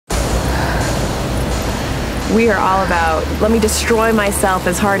We are all about, let me destroy myself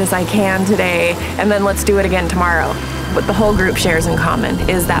as hard as I can today, and then let's do it again tomorrow. What the whole group shares in common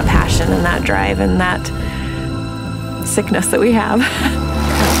is that passion and that drive and that sickness that we have.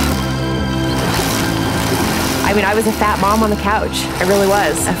 I mean, I was a fat mom on the couch. I really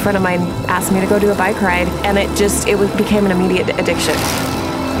was. A friend of mine asked me to go do a bike ride, and it became an immediate addiction.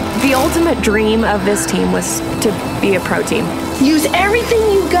 The ultimate dream of this team was to be a pro team. Use everything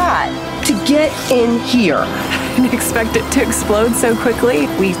you got to get in here. And expect it to explode so quickly.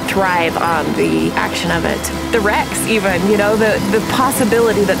 We thrive on the action of it. The wrecks even, you know, the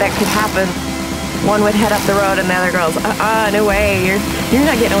possibility that could happen. One would head up the road and the other girl's, no way, you're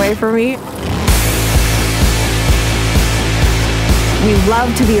not getting away from me. We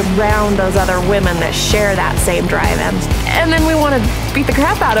love to be around those other women that share that same drive, and then we want to beat the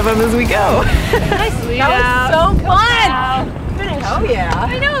crap out of them as we go. That was so fun! Oh yeah.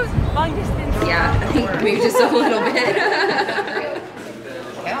 I know, it was long distance. Yeah, I think maybe just a little bit.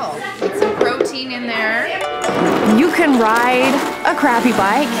 Put some protein in there. You can ride a crappy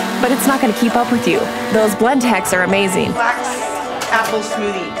bike, but it's not going to keep up with you. Those Blendtecs are amazing. Flax apple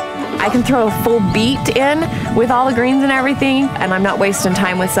smoothie. I can throw a full beat in with all the greens and everything, and I'm not wasting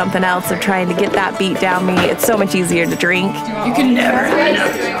time with something else of trying to get that beat down me. It's so much easier to drink. You can never have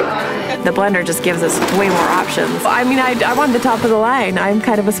enough. The blender just gives us way more options. I mean, I want the top of the line. I'm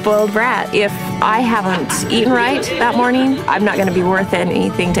kind of a spoiled brat. If I haven't eaten right that morning, I'm not going to be worth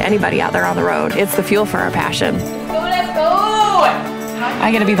anything to anybody out there on the road. It's the fuel for our passion. Let's go!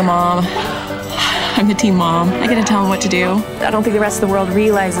 I gotta be the mom. I'm the team mom. I gotta tell them what to do. I don't think the rest of the world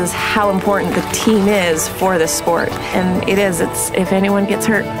realizes how important the team is for this sport. And it is. It's if anyone gets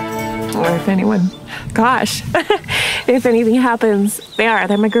hurt, or if anyone, gosh, if anything happens,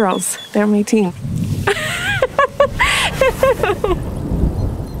 they're my girls. They're my team.